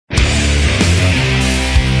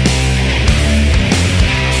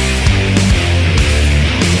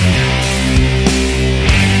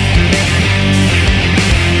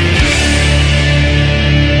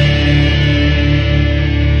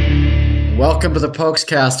Welcome to the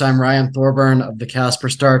Pokescast. I'm Ryan Thorburn of the Casper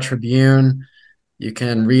Star Tribune. You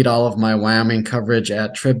can read all of my Wyoming coverage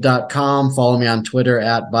at trib.com. Follow me on Twitter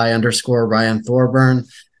at @by_Ryan Thorburn.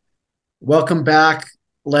 Welcome back,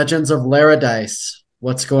 Legends of Laradice.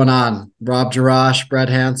 What's going on? Rob Jarash, Brett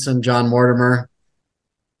Hansen, John Mortimer.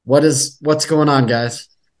 What's going on, guys?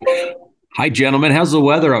 Hi, gentlemen. How's the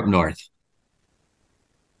weather up north?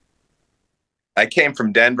 I came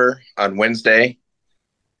from Denver on Wednesday,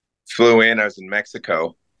 flew in. I was in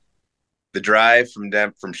Mexico. The drive from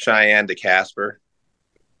Cheyenne to Casper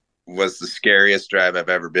was the scariest drive I've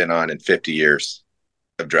ever been on in 50 years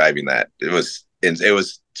of driving that. It was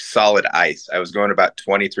solid ice. I was going about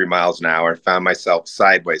 23 miles an hour, found myself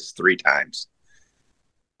sideways 3 times.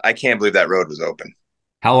 I can't believe that road was open.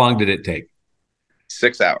 How long did it take?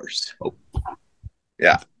 6 hours. Oh.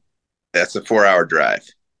 Yeah, that's a 4-hour drive.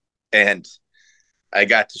 And I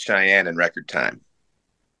got to Cheyenne in record time.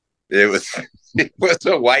 It was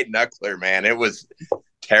a white knuckler, man. It was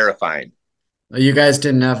terrifying. You guys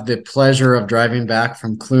didn't have the pleasure of driving back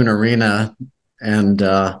from Clune Arena and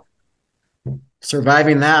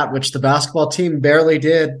surviving that, which the basketball team barely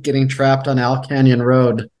did, getting trapped on Al Canyon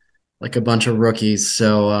Road like a bunch of rookies.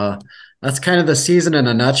 So that's kind of the season in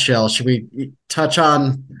a nutshell. Should we touch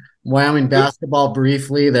on Wyoming basketball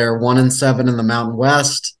briefly? They're 1-7 in the Mountain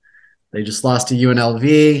West. They just lost to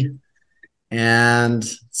UNLV and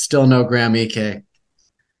still no Graham Ike.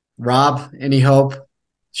 Rob, any hope?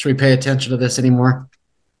 Should we pay attention to this anymore?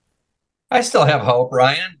 I still have hope,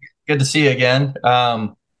 Ryan. Good to see you again.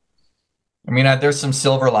 There's some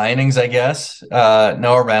silver linings, I guess.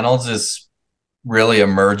 Noah Reynolds is really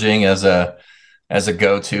emerging as a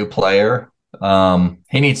go-to player.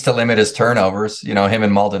 He needs to limit his turnovers. Him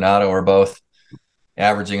and Maldonado are both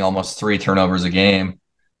averaging almost 3 turnovers a game.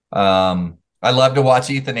 I love to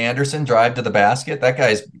watch Ethan Anderson drive to the basket. That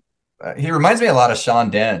guy's he reminds me a lot of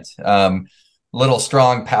Sean Dent. Little,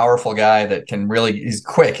 strong, powerful guy that can he's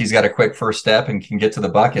quick. He's got a quick first step and can get to the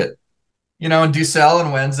bucket. And Dussel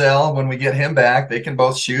and Wenzel, when we get him back, they can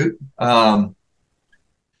both shoot. The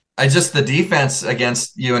defense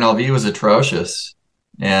against UNLV was atrocious.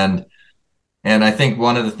 And I think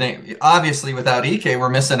one of the things, obviously without Ike, we're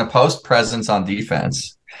missing a post presence on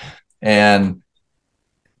defense. And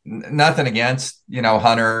nothing against,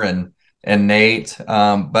 Hunter and Nate,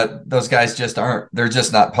 but those guys they're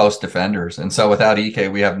just not post defenders. And so without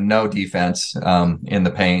Ike, we have no defense in the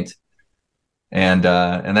paint. And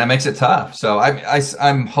that makes it tough. So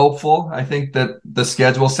I'm hopeful. I think that the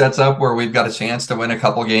schedule sets up where we've got a chance to win a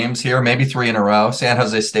couple games here, maybe 3 in a row. San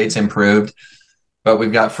Jose State's improved, but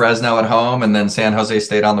we've got Fresno at home and then San Jose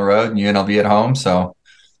State on the road and UNLV at home. So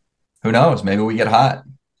who knows? Maybe we get hot.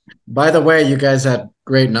 By the way, you guys had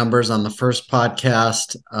great numbers on the first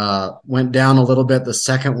podcast. Went down a little bit the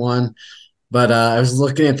second one, but I was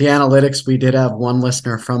looking at the analytics. We did have one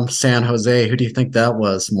listener from San Jose. Who do you think that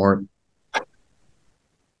was, Mort?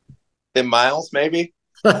 Tim Miles, maybe?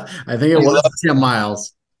 I think it was Tim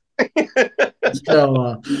Miles.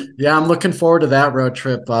 So, I'm looking forward to that road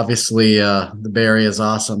trip. Obviously, the Bay Area is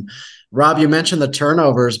awesome. Rob, you mentioned the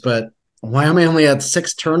turnovers, but Wyoming only had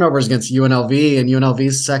 6 turnovers against UNLV, and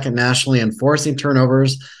UNLV's second nationally in forcing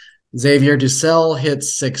turnovers. Xavier Dussel hit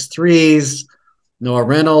 6 threes. Noah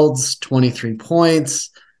Reynolds, 23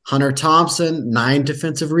 points. Hunter Thompson, 9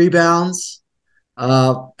 defensive rebounds.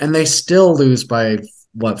 And they still lose by,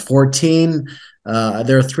 14?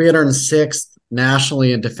 They're 306th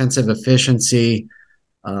nationally in defensive efficiency,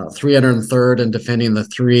 303rd in defending the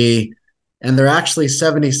 3. And they're actually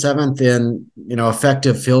 77th in,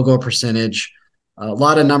 effective field goal percentage. A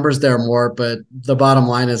lot of numbers there, more, but the bottom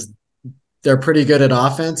line is they're pretty good at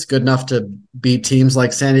offense, good enough to beat teams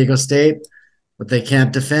like San Diego State, but they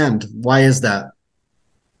can't defend. Why is that?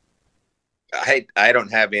 I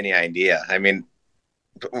don't have any idea.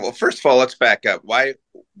 Well, first of all, let's back up. Why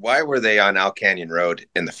were they on Al Canyon Road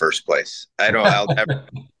in the first place? I'll never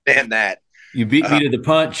understand that. You beat me to the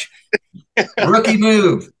punch. Rookie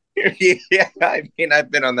move. Yeah,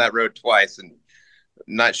 I've been on that road twice and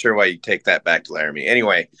not sure why you take that back to Laramie.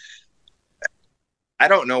 Anyway, I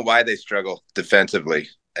don't know why they struggle defensively.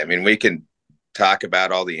 We can talk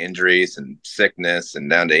about all the injuries and sickness and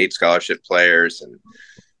down to 8 scholarship players and,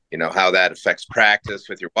 how that affects practice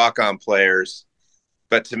with your walk-on players.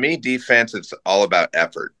 But to me, defense is all about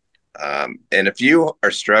effort. And if you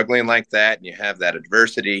are struggling like that and you have that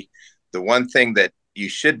adversity, the one thing that you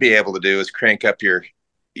should be able to do is crank up your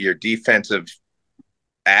defensive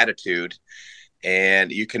attitude,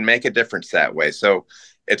 and you can make a difference that way. So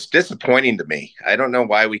it's disappointing to me. I don't know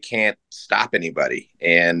why we can't stop anybody.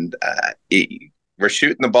 And we're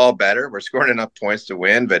shooting the ball better. We're scoring enough points to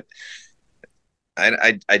win, but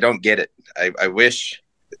I don't get it. I wish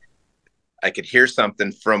I could hear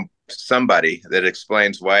something from somebody that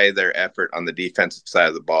explains why their effort on the defensive side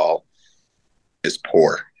of the ball is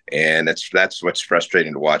poor. And that's what's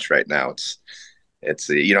frustrating to watch right now. It's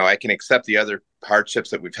I can accept the other hardships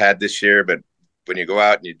that we've had this year, but when you go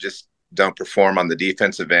out and you just don't perform on the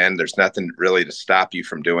defensive end, there's nothing really to stop you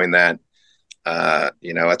from doing that.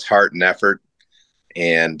 It's heart and effort,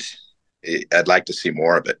 and I'd like to see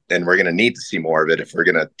more of it. And we're going to need to see more of it if we're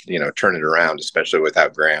going to, turn it around, especially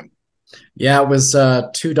without Graham. Yeah, it was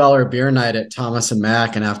 $2 beer night at Thomas and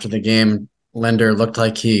Mack, and after the game, Linder looked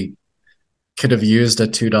like he could have used a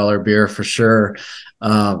 $2 beer for sure.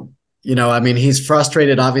 He's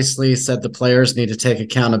frustrated, obviously. Said the players need to take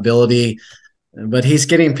accountability, but he's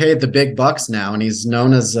getting paid the big bucks now, and he's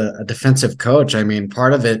known as a defensive coach. I mean,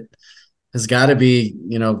 part of it has got to be,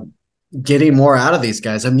 getting more out of these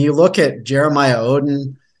guys. I mean, you look at Jeremiah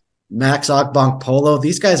Oden, Max Ogbonkpolo,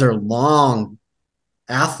 these guys are long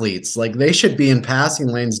athletes. Like, they should be in passing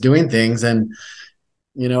lanes doing things. And,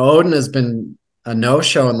 Oden has been a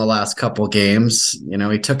no-show in the last couple games.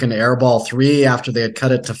 He took an air ball 3 after they had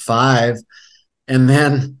cut it to 5. And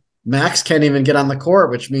then Max can't even get on the court,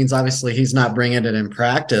 which means obviously he's not bringing it in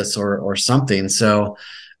practice or something. So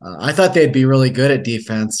I thought they'd be really good at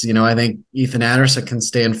defense. I think Ethan Anderson can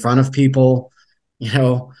stay in front of people. It's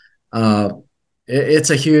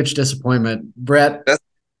a huge disappointment. Brett?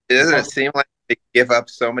 Doesn't it seem like they give up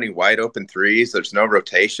so many wide open threes? There's no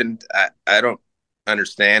rotation. I don't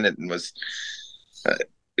understand it, and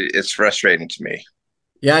it's frustrating to me.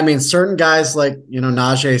 Yeah, I mean, certain guys like,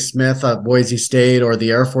 Najee Smith at Boise State or the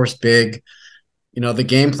Air Force big, the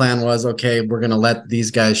game plan was, okay, we're going to let these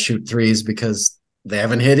guys shoot threes because they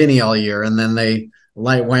haven't hit any all year, and then they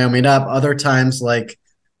light Wyoming up. Other times, like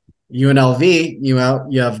UNLV, you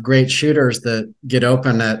have great shooters that get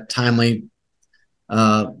open at timely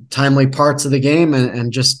parts of the game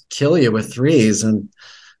and just kill you with threes. And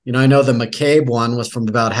I know the McCabe one was from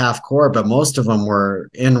about half court, but most of them were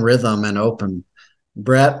in rhythm and open.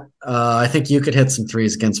 Brett, I think you could hit some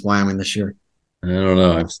threes against Wyoming this year. I don't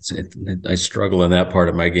know. I struggle in that part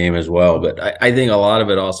of my game as well, but I think a lot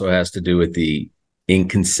of it also has to do with the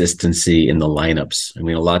inconsistency in the lineups. I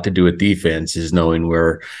mean, a lot to do with defense is knowing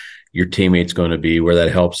where your teammate's going to be, where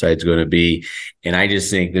that help side's going to be. And I just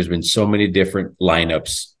think there's been so many different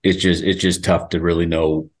lineups. It's just tough to really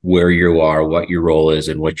know where you are, what your role is,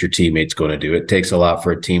 and what your teammate's going to do. It takes a lot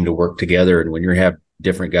for a team to work together. And when you have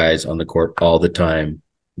different guys on the court all the time,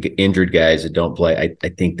 injured guys that don't play, I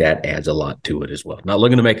think that adds a lot to it as well. Not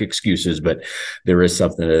looking to make excuses, but there is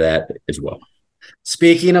something to that as well.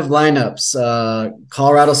 Speaking of lineups,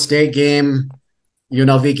 Colorado State game,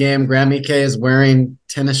 UNLV game, Graham Ike is wearing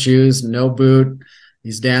tennis shoes, no boot.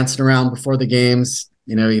 He's dancing around before the games,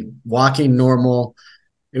 walking normal.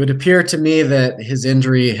 It would appear to me that his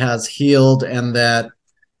injury has healed and that,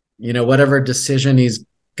 whatever decision he's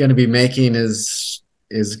going to be making is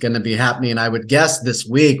going to be happening. I would guess this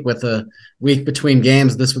week, with a week between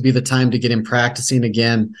games, this would be the time to get him practicing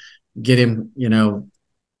again, get him,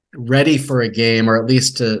 ready for a game, or at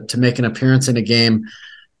least to make an appearance in a game.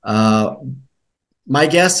 My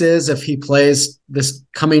guess is if he plays this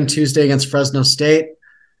coming Tuesday against Fresno State,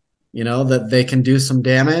 that they can do some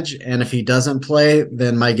damage. And if he doesn't play,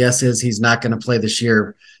 then my guess is he's not going to play this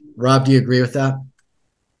year. Rob, do you agree with that?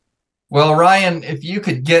 Well, Ryan, if you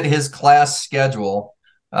could get his class schedule,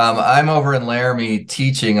 I'm over in Laramie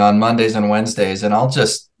teaching on Mondays and Wednesdays, and I'll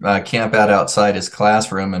just camp out outside his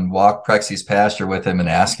classroom and walk Prexy's pasture with him and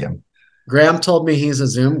ask him. Graham told me he's a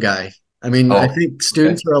Zoom guy. I mean, I think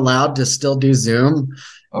students are allowed to still do Zoom.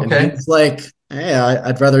 Okay. And he's like, hey,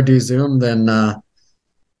 I'd rather do Zoom than,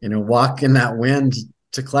 walk in that wind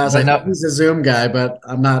to class. I know he's a Zoom guy, but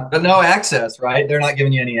I'm not. But no access, right? They're not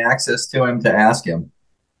giving you any access to him to ask him.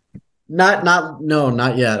 Not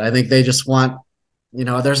yet. I think they just want,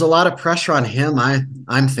 there's a lot of pressure on him.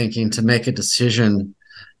 I'm thinking to make a decision.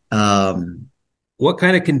 What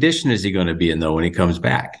kind of condition is he going to be in though when he comes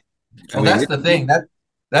back? Well, that's the thing.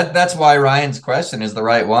 That's why Ryan's question is the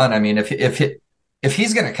right one. I mean, if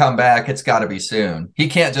he's going to come back, it's got to be soon. He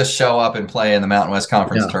can't just show up and play in the Mountain West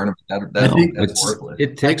Conference tournament. That's worthless.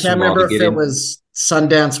 I can't remember if it was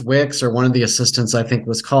Sundance Wicks or one of the assistants, I think,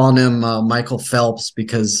 was calling him Michael Phelps,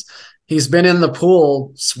 because he's been in the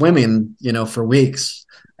pool swimming, for weeks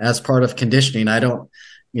as part of conditioning. I don't,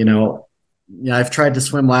 I've tried to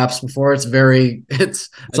swim laps before. It's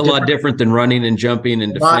a lot different than running and jumping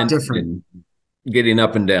and defending and getting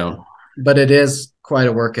up and down. But it is quite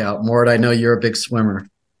a workout. Mort, I know you're a big swimmer.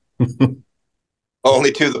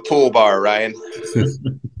 Only to the pool bar, Ryan.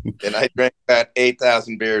 And I drank about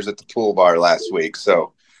 8,000 beers at the pool bar last week.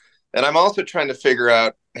 So, and I'm also trying to figure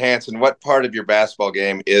out, Hanson, what part of your basketball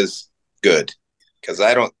game is good? Because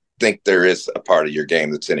I don't think there is a part of your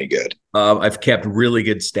game that's any good. I've kept really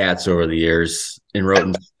good stats over the years and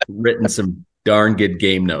written some darn good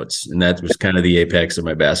game notes. And that was kind of the apex of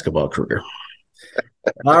my basketball career.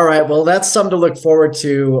 All right. Well, that's something to look forward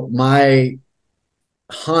to. My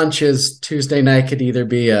hunch is Tuesday night could either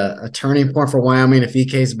be a turning point for Wyoming if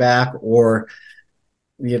EK's back, or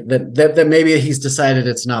that maybe he's decided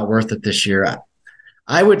it's not worth it this year.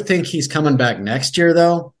 I would think he's coming back next year,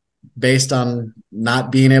 though, based on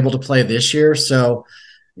not being able to play this year. So,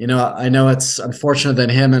 I know it's unfortunate that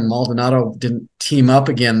him and Maldonado didn't team up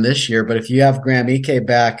again this year, but if you have Graham Ike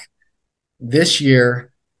back this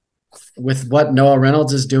year with what Noah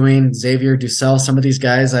Reynolds is doing, Xavier Dussel, some of these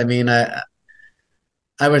guys, I mean,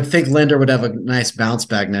 I would think Linder would have a nice bounce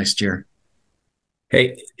back next year.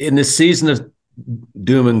 Hey, in the season of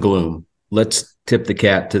doom and gloom, let's tip the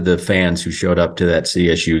cap to the fans who showed up to that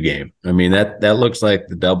CSU game. I mean, that looks like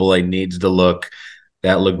the AA needs to look.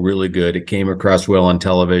 That looked really good. It came across well on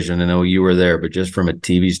television. I know you were there, but just from a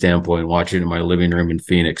TV standpoint, watching it in my living room in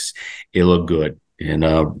Phoenix, it looked good. And,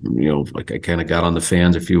 like I kind of got on the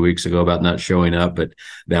fans a few weeks ago about not showing up, but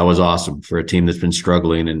that was awesome for a team that's been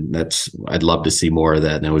struggling. And I'd love to see more of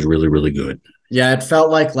that. And that was really, really good. Yeah, it felt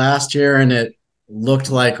like last year, and it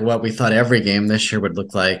looked like what we thought every game this year would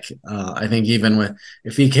look like. I think even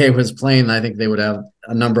if EK was playing, I think they would have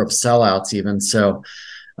a number of sellouts even. So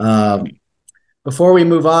before we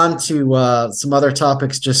move on to some other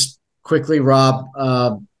topics, just quickly, Rob,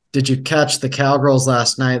 did you catch the Cowgirls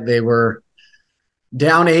last night? They were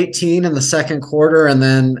down 18 in the second quarter and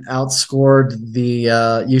then outscored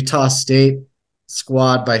the Utah State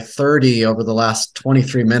squad by 30 over the last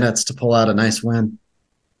 23 minutes to pull out a nice win.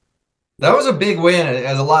 That was a big win. It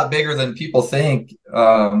was a lot bigger than people think.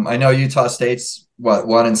 I know Utah State's 1-7,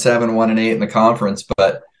 1-8 in the conference,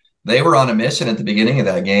 but they were on a mission at the beginning of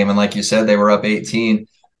that game. And like you said, they were up 18.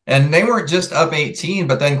 And they weren't just up 18,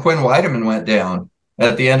 but then Quinn Weideman went down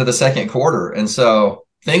at the end of the second quarter. And so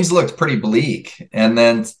things looked pretty bleak. And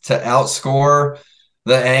then to outscore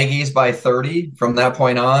the Aggies by 30 from that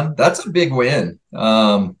point on, that's a big win.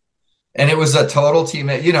 And it was a total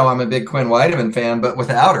team. I'm a big Quinn Weideman fan, but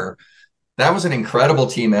without her, that was an incredible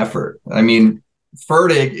team effort. I mean,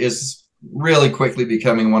 Fertig is really quickly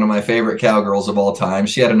becoming one of my favorite Cowgirls of all time.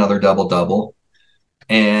 She had another double-double.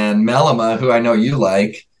 And Melima, who I know you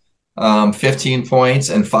like, 15 points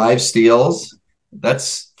and 5 steals.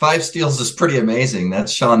 That's 5 steals is pretty amazing.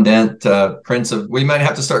 That's Sean Dent, we might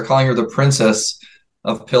have to start calling her the Princess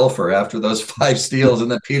of Pilfer after those 5 steals. And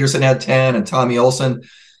then Peterson had 10 and Tommy Olson,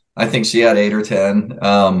 I think she had 8 or 10.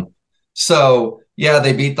 Yeah,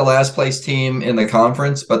 they beat the last place team in the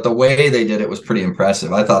conference, but the way they did it was pretty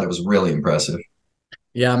impressive. I thought it was really impressive.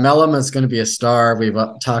 Yeah, Melima is going to be a star. We've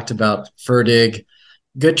talked about Fertig.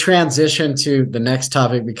 Good transition to the next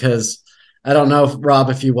topic, because I don't know,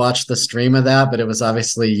 Rob, if you watched the stream of that, but it was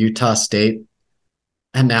obviously Utah State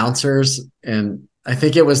announcers. And I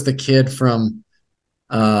think it was the kid from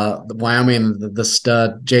Wyoming, the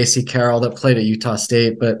stud, J.C. Carroll, that played at Utah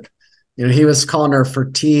State. But he was calling her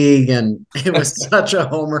fatigue, and it was such a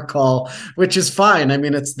homer call, which is fine. I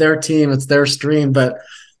mean, it's their team, it's their stream. But,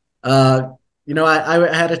 I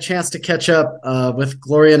had a chance to catch up with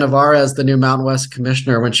Gloria Navarez, the new Mountain West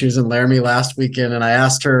commissioner, when she was in Laramie last weekend. And I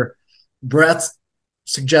asked her Brett's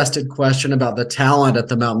suggested question about the talent at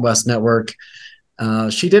the Mountain West Network.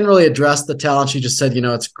 She didn't really address the talent. She just said,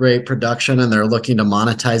 it's great production and they're looking to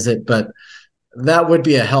monetize it. But that would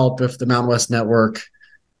be a help if the Mountain West Network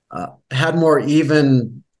had more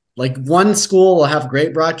even, like one school will have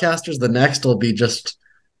great broadcasters, the next will be just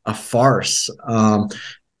a farce.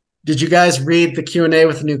 Did you guys read the Q&A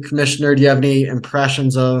with the new commissioner? Do you have any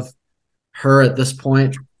impressions of her at this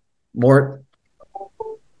point, Mort?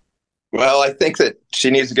 Well, I think that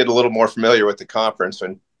she needs to get a little more familiar with the conference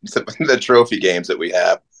and the trophy games that we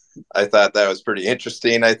have. I thought that was pretty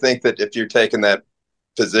interesting. I think that if you're taking that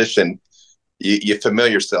position, you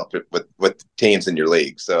familiar yourself with teams in your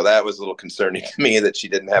league. So that was a little concerning to me that she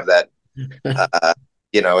didn't have that,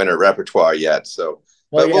 in her repertoire yet. So,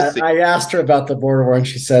 we'll see. I asked her about the border war, and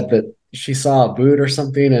she said that she saw a boot or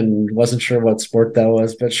something and wasn't sure what sport that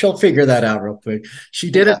was, but she'll figure that out real quick.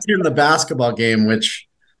 She did attend the basketball game, which,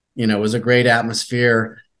 was a great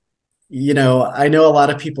atmosphere. I know a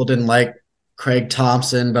lot of people didn't like Craig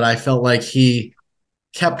Thompson, but I felt like he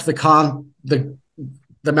kept the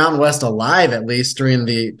Mountain West alive, at least during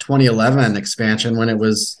the 2011 expansion, when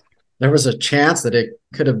there was a chance that it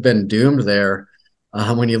could have been doomed there.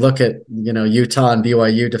 When you look at, Utah and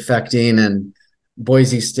BYU defecting, and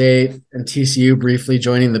Boise State and TCU briefly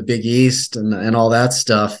joining the Big East, and all that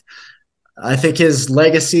stuff, I think his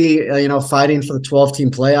legacy, fighting for the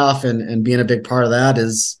 12-team playoff and being a big part of that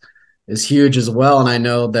is huge as well. And I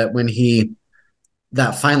know that when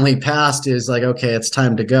that finally passed, is like, okay, it's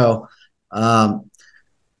time to go.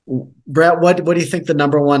 Brett, what do you think the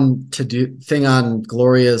number one thing on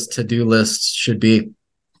Gloria's to-do list should be?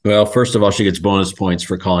 Well, first of all, she gets bonus points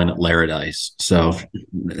for calling it Laradice. So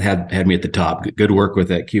had me at the top. Good work with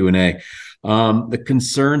that Q&A. The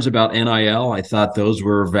concerns about NIL, I thought those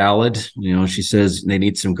were valid. She says they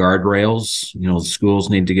need some guardrails. The schools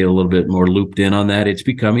need to get a little bit more looped in on that. It's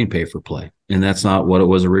becoming pay for play, and that's not what it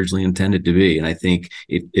was originally intended to be. And I think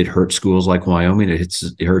it hurts schools like Wyoming. It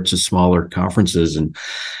hurts the smaller conferences, and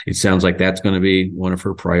it sounds like that's going to be one of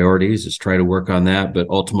her priorities, is try to work on that. But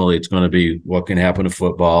ultimately, it's going to be what can happen to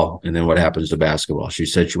football, and then what happens to basketball. She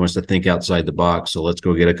said she wants to think outside the box, so let's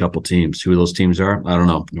go get a couple teams. Who those teams are, I don't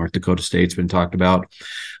know. North Dakota State's been talked about.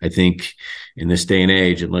 I think in this day and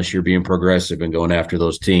age, unless you're being progressive and going after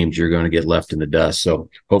those teams, you're going to get left in the dust. So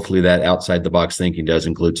hopefully that outside the box thinking does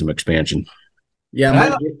include some expansion.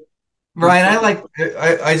 Yeah, Ryan,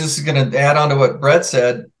 I just going to add on to what Brett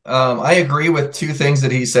said. I agree with two things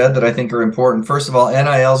that he said that I think are important. First of all,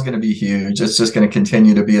 NIL is going to be huge. It's just going to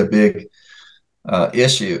continue to be a big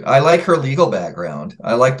issue. I like her legal background.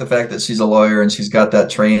 I like the fact that she's a lawyer and she's got that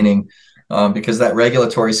training, because that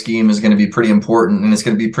regulatory scheme is going to be pretty important, and it's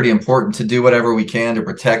going to be pretty important to do whatever we can to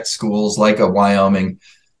protect schools like a Wyoming,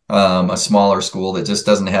 a smaller school that just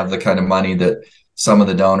doesn't have the kind of money that some of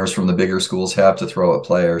the donors from the bigger schools have to throw at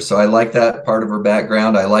players. So I like that part of her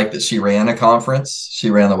background. I like that she ran a conference.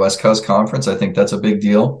 She ran the West Coast Conference. I think that's a big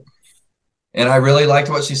deal. And I really liked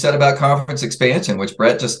what she said about conference expansion, which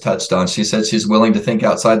Brett just touched on. She said she's willing to think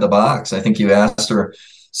outside the box. I think you asked her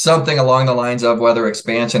something along the lines of whether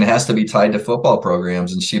expansion has to be tied to football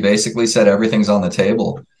programs, and she basically said everything's on the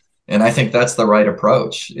table. And I think that's the right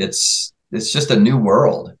approach. It's just a new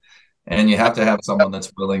world, and you have to have someone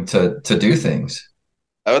that's willing to do things.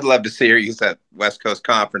 I would love to see her use that West Coast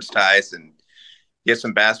Conference ties and get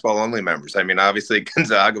some basketball only members. I mean, obviously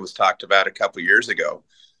Gonzaga was talked about a couple years ago.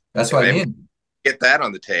 That's what I mean. Get that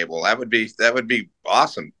on the table. That would be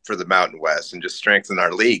awesome for the Mountain West and just strengthen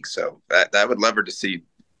our league. So that would love her to see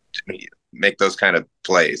make those kind of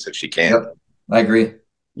plays if she can. Yep, I agree.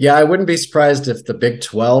 Yeah, I wouldn't be surprised if the Big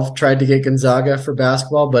 12 tried to get Gonzaga for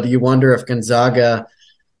basketball, but you wonder if Gonzaga,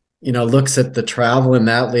 looks at the travel in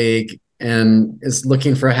that league and is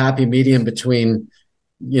looking for a happy medium between,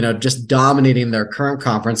 just dominating their current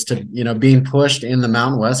conference to, being pushed in the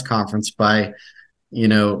Mountain West Conference by,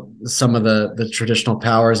 some of the traditional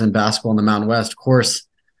powers in basketball in the Mountain West. Of course,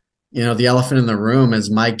 the elephant in the room is,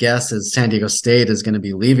 my guess is San Diego State is going to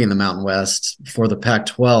be leaving the Mountain West for the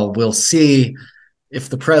Pac-12. We'll see if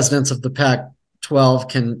the presidents of the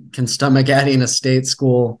Pac-12 can stomach adding a state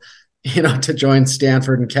school, to join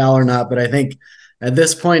Stanford and Cal or not. But I think at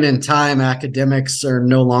this point in time, academics are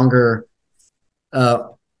no longer,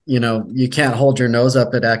 you can't hold your nose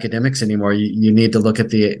up at academics anymore. You need to look at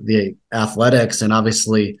the athletics, and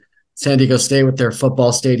obviously San Diego State with their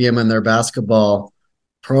football stadium and their basketball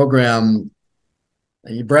program.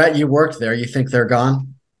 Brett, you worked there. You think they're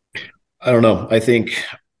gone? I don't know. I think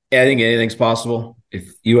anything's possible.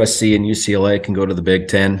 If USC and UCLA can go to the Big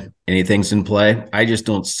Ten, anything's in play. I just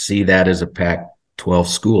don't see that as a Pac-12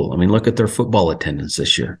 school. I mean, look at their football attendance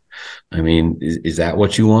this year. I mean, is that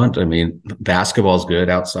what you want? I mean, basketball's good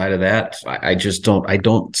outside of that. I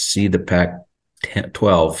don't see the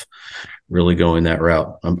Pac-12 really going that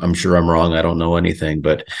route. I'm sure I'm wrong. I don't know anything,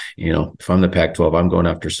 but if I'm the Pac-12, I'm going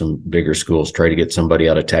after some bigger schools, try to get somebody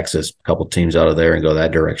out of Texas, a couple teams out of there, and go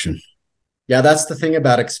that direction. Yeah, that's the thing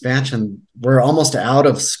about expansion. We're almost out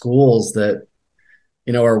of schools that,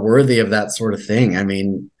 are worthy of that sort of thing. I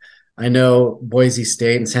mean, I know Boise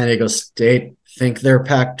State and San Diego State think they're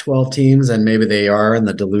Pac-12 teams, and maybe they are in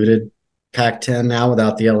the diluted Pac-10 now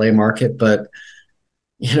without the LA market. But,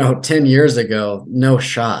 10 years ago, no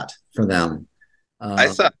shot for them. I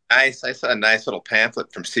saw a nice little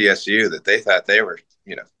pamphlet from CSU that they thought they were,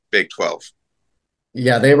 Big 12.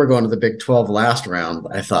 Yeah, they were going to the Big 12 last round,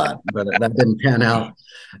 I thought, but that didn't pan out.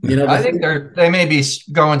 I think they may be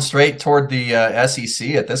going straight toward the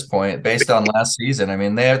SEC at this point, based on last season. I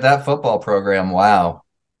mean, they have that football program. Wow.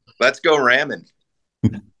 Let's go ramming.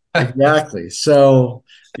 Exactly. So,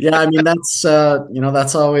 yeah, I mean, that's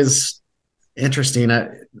always interesting.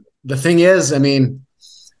 The thing is, I mean,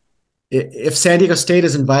 if San Diego State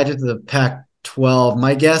is invited to the Pac-12,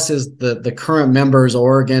 my guess is the current members,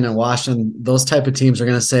 Oregon and Washington, those type of teams are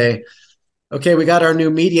going to say, okay, we got our new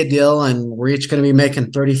media deal and we're each going to be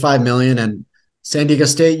making 35 million, and San Diego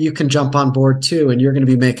State, you can jump on board too, and you're going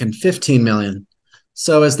to be making 15 million.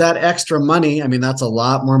 So is that extra money? I mean, that's a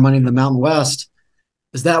lot more money in the Mountain West.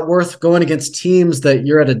 Is that worth going against teams that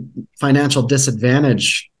you're at a financial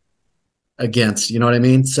disadvantage against? You know what I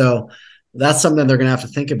mean? So that's something they're going to have to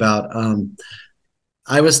think about.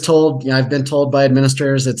 I was told, I've been told by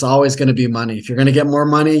administrators, it's always going to be money. If you're going to get more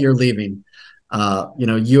money, you're leaving.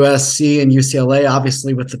 USC and UCLA,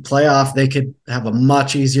 obviously with the playoff, they could have a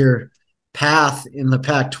much easier path in the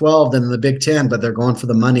Pac-12 than the Big Ten, but they're going for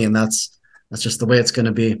the money, and that's just the way it's going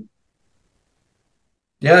to be.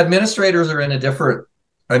 Yeah, administrators are in a different.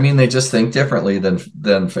 I mean, they just think differently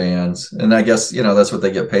than fans, and I guess that's what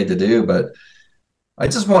they get paid to do. But I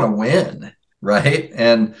just want to win, right?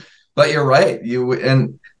 But you're right.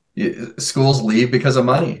 Schools leave because of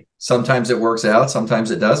money. Sometimes it works out,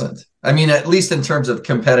 sometimes it doesn't. I mean, at least in terms of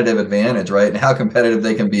competitive advantage, right? And how competitive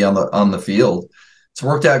they can be on the field. It's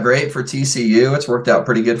worked out great for TCU. It's worked out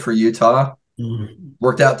pretty good for Utah. Mm-hmm.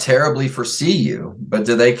 Worked out terribly for CU, but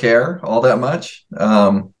do they care all that much?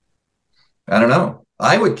 I don't know.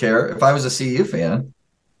 I would care if I was a CU fan.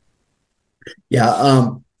 Yeah.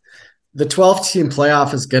 The 12-team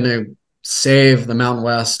playoff is going to save the Mountain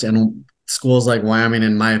West and schools like Wyoming,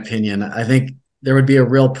 in my opinion. I think there would be a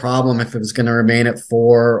real problem if it was going to remain at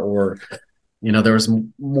 4, or, there was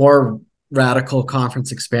more radical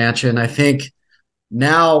conference expansion. I think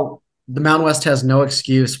now the Mountain West has no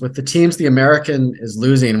excuse with the teams the American is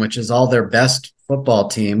losing, which is all their best football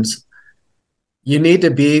teams. You need to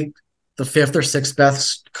be the 5th or 6th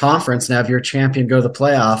best conference and have your champion go to the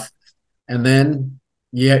playoff. And then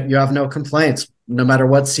you have no complaints. No matter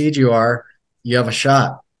what seed you are, you have a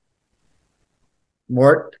shot.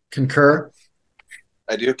 Mort, concur?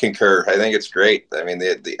 I do concur. I think it's great. I mean,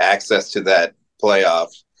 the access to that playoff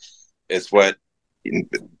is what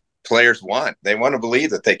players want. They want to believe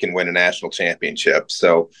that they can win a national championship.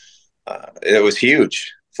 So it was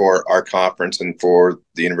huge for our conference and for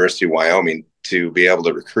the University of Wyoming to be able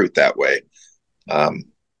to recruit that way.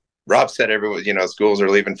 Rob said everyone, schools are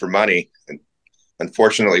leaving for money, and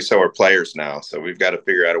unfortunately, so are players now. So we've got to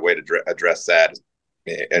figure out a way to address that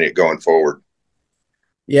and going forward.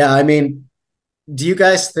 Yeah, I mean, do you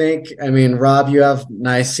guys think? I mean, Rob, you have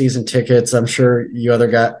nice season tickets. I'm sure you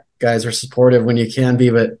other guys are supportive when you can be,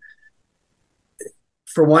 but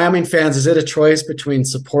for Wyoming fans, is it a choice between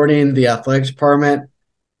supporting the athletic department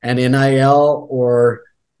and NIL, or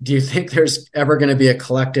do you think there's ever going to be a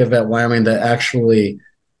collective at Wyoming that actually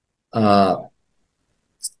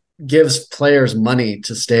gives players money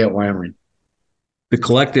to stay at Wyoming? The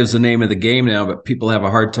collective's the name of the game now, but people have a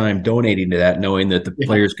hard time donating to that, knowing that the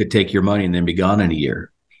players could take your money and then be gone in a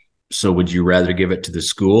year. So would you rather give it to the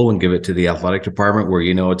school and give it to the athletic department where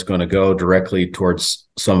it's going to go directly towards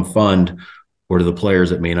some fund, or to the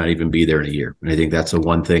players that may not even be there in a year? And I think that's the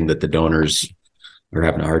one thing that the donors are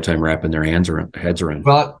having a hard time wrapping their heads around.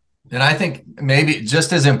 Well, and I think maybe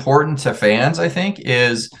just as important to fans, I think,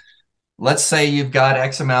 is let's say you've got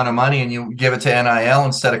X amount of money and you give it to NIL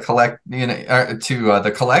instead of to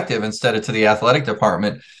the collective instead of to the athletic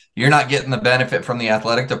department. You're not getting the benefit from the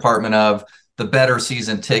athletic department of the better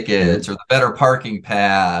season tickets or the better parking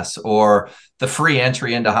pass or the free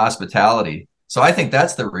entry into hospitality. So I think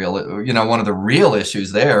that's the real, one of the real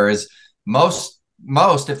issues there is most,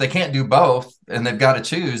 if they can't do both and they've got to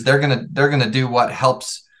choose, they're going to do what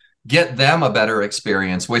helps get them a better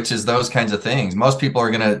experience, which is those kinds of things. Most people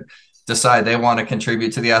are going to decide they want to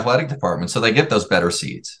contribute to the athletic department, so they get those better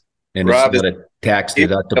seats. And Rob, it's not a tax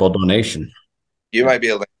deductible donation. You might be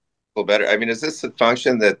a little better. I mean, is this a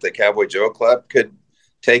function that the Cowboy Joe Club could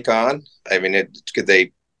take on? I mean, could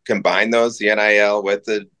they combine those, the NIL with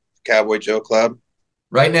the Cowboy Joe Club?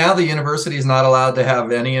 Right now, the university is not allowed to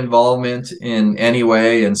have any involvement in any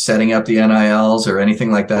way in setting up the NILs or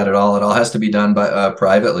anything like that at all. It all has to be done by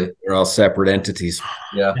privately. They're all separate entities.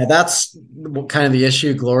 Yeah. And that's kind of the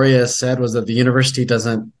issue Gloria said, was that the university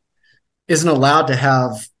isn't allowed to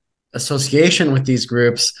have association with these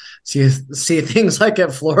groups. So you see things like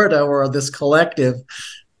at Florida where this collective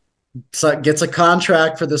gets a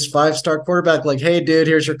contract for this 5-star quarterback, like, hey, dude,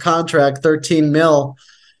 here's your contract, 13 mil.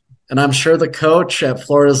 And I'm sure the coach at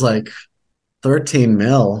Florida is like, 13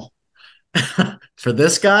 mil for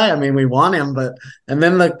this guy? I mean, we want him, and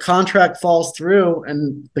then the contract falls through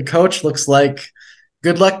and the coach looks like,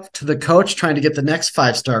 good luck to the coach trying to get the next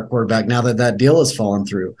 5-star quarterback now that deal has fallen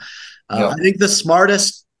through. I think the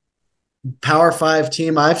smartest Power 5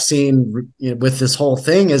 team I've seen with this whole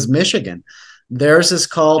thing is Michigan. Theirs is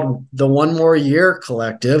called the One More Year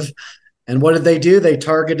Collective. And what did they do? They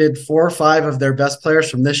targeted 4 or 5 of their best players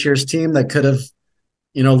from this year's team that could have,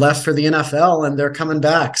 left for the NFL, and they're coming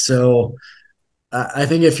back. So I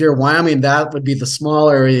think if you're Wyoming, that would be the small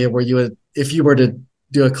area where you would, if you were to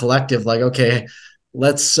do a collective, like, okay,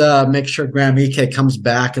 let's make sure Graham Ike comes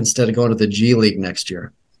back instead of going to the G League next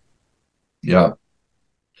year. Yeah.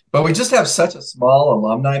 But we just have such a small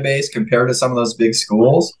alumni base compared to some of those big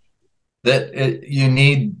schools that you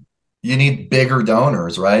need bigger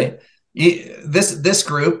donors, right? This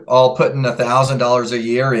group all putting $1,000 a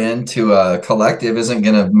year into a collective isn't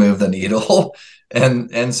going to move the needle.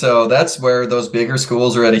 And so that's where those bigger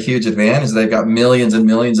schools are at a huge advantage. They've got millions and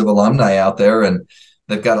millions of alumni out there, and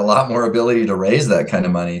they've got a lot more ability to raise that kind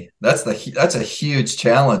of money. That's a huge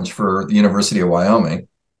challenge for the University of Wyoming.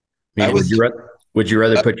 Would you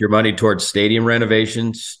rather put your money towards stadium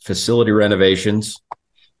renovations, facility renovations,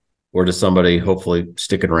 or to somebody hopefully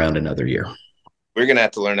sticking around another year? We're going to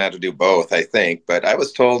have to learn how to do both, I think. But I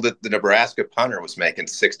was told that the Nebraska punter was making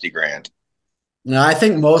 $60,000. No, I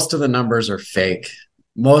think most of the numbers are fake.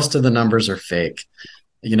 Most of the numbers are fake.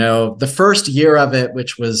 The first year of it,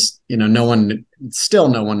 which was, no one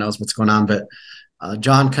knows what's going on, but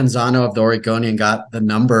John Canzano of the Oregonian got the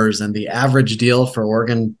numbers, and the average deal for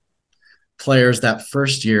Oregon players that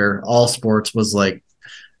first year, all sports, was like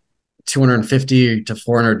 $250 to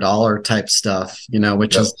 $400 type stuff,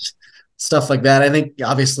 which is stuff like that. I think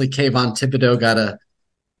obviously Kayvon Thibodeau got a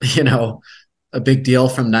big deal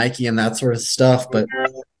from Nike and that sort of stuff, but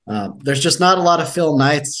there's just not a lot of Phil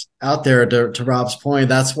Knights out there, to Rob's point.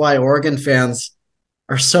 That's why Oregon fans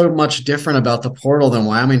are so much different about the portal than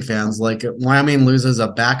Wyoming fans. Like, Wyoming loses a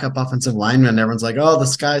backup offensive lineman, everyone's like, oh, the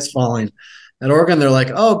sky's falling. At Oregon, they're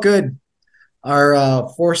like, oh, good, our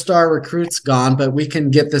 4-star recruit's gone, but we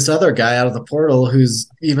can get this other guy out of the portal who's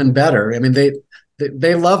even better. I mean,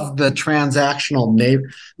 they love the transactional nature.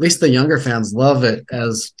 At least the younger fans love it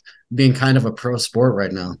as being kind of a pro sport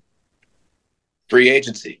right now. Free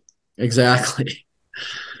agency. Exactly.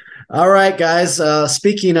 All right, guys.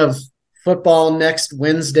 Speaking of football, next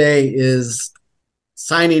Wednesday is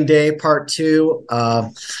signing day part 2.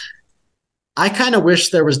 I kind of wish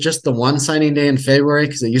there was just the one signing day in February,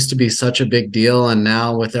 because it used to be such a big deal. And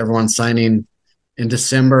now with everyone signing in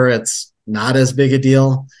December, it's not as big a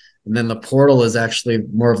deal. And then the portal is actually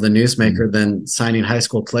more of the newsmaker than signing high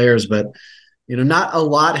school players. But, not a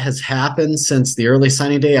lot has happened since the early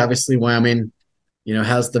signing day. Obviously, Wyoming,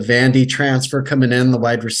 has the Vandy transfer coming in, the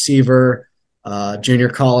wide receiver, junior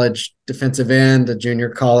college defensive end, a junior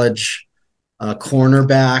college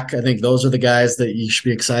cornerback. I think those are the guys that you should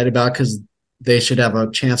be excited about, because they should have a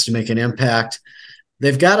chance to make an impact.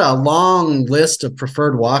 They've got a long list of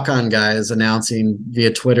preferred walk-on guys announcing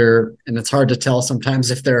via Twitter, and it's hard to tell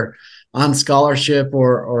sometimes if they're on scholarship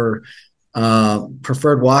or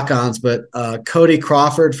preferred walk-ons. But Cody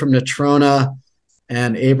Crawford from Natrona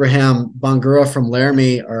and Abraham Bangura from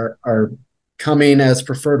Laramie are coming as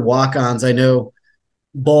preferred walk-ons. I know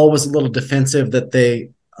Bull was a little defensive that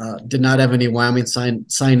they did not have any Wyoming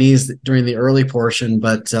signees during the early portion,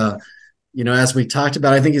 but as we talked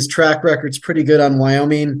about, I think his track record's pretty good on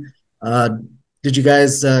Wyoming. Did you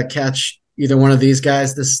guys catch either one of these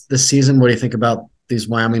guys this season? What do you think about these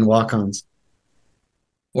Wyoming walk-ons?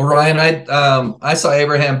 Well, Ryan, I saw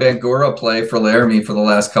Abraham Bangura play for Laramie for the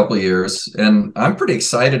last couple of years, and I'm pretty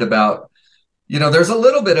excited about, there's a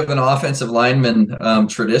little bit of an offensive lineman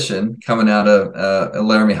tradition coming out of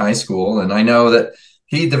Laramie High School, and I know that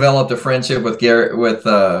he developed a friendship with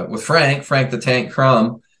Frank the Tank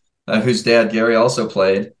Crum, whose dad Gary also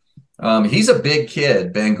played. He's a big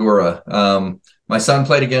kid, Bangura. My son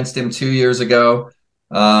played against him 2 years ago.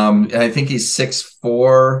 I think he's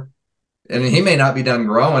 6'4", and he may not be done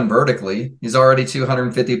growing vertically. He's already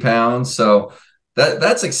 250 pounds, so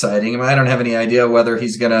that's exciting. I mean, I don't have any idea whether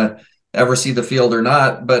he's going to ever see the field or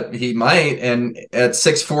not, but he might. And at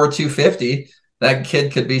 6'4", 250, that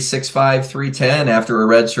kid could be 6'5", 310 after a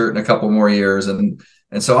red shirt in a couple more years. And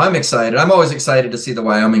so I'm excited. I'm always excited to see the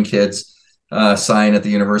Wyoming kids sign at the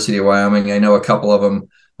University of Wyoming. I know a couple of them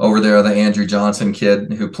over there, the Andrew Johnson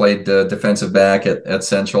kid who played defensive back at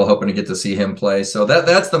Central, hoping to get to see him play. So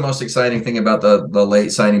that's the most exciting thing about the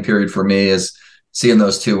late signing period for me, is seeing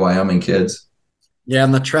those two Wyoming kids. Yeah,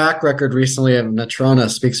 and the track record recently of Natrona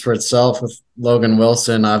speaks for itself, with Logan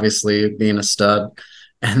Wilson obviously being a stud.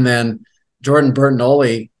 And then Jordan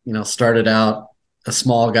Bertinoli, started out a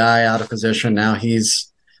small guy out of position. Now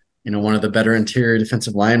he's, one of the better interior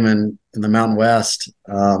defensive linemen in the Mountain West.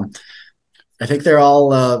 I think they're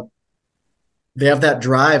all they have that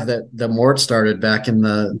drive that Mort started back in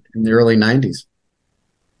the early 90s.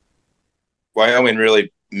 Wyoming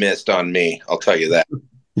really missed on me, I'll tell you that.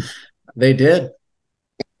 They did.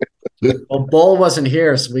 Well, Bull wasn't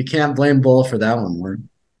here, so we can't blame Bull for that one.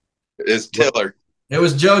 It's Tiller. It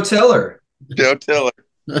was Joe Tiller. Joe Tiller.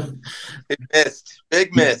 He missed.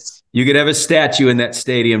 Big miss. You could have a statue in that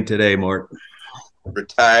stadium today, Mort.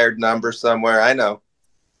 Retired number somewhere. I know.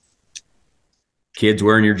 Kids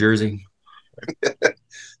wearing your jersey. The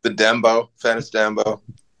Dembo, Fennis Dembo.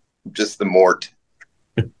 Just the Mort.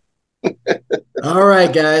 All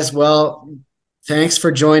right, guys. Well, thanks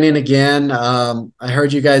for joining again. I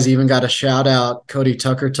heard you guys even got a shout out. Cody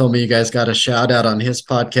Tucker told me you guys got a shout out on his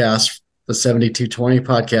podcast, the 7220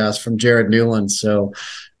 podcast from Jared Newland. So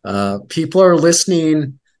people are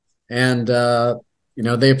listening, and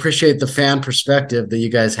they appreciate the fan perspective that you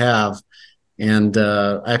guys have. And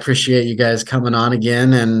I appreciate you guys coming on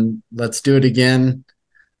again, and let's do it again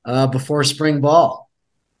before spring ball.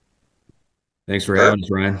 Thanks for having us,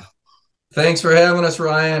 Ryan. Thanks for having us,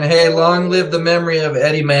 Ryan. Hey, long live the memory of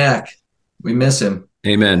Eddie Mack. We miss him.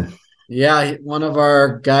 Amen. Yeah, one of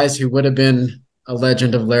our guys who would have been a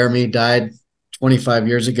legend of Laramie died 25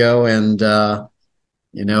 years ago. And,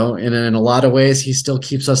 in a lot of ways, he still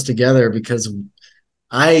keeps us together because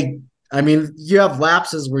I mean, you have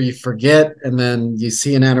lapses where you forget and then you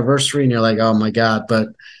see an anniversary and you're like, oh, my God. But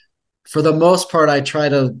for the most part, I try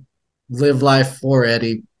to live life for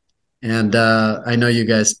Eddie. And I know you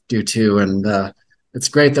guys do too. And it's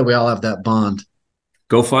great that we all have that bond.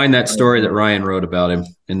 Go find that story that Ryan wrote about him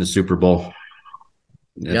in the Super Bowl.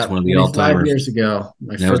 That's one of the all-timers. 5 years ago.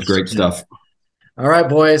 That was great stuff. All right,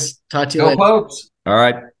 boys. Talk to you later. Go Popes. All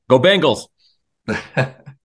right. Go Bengals.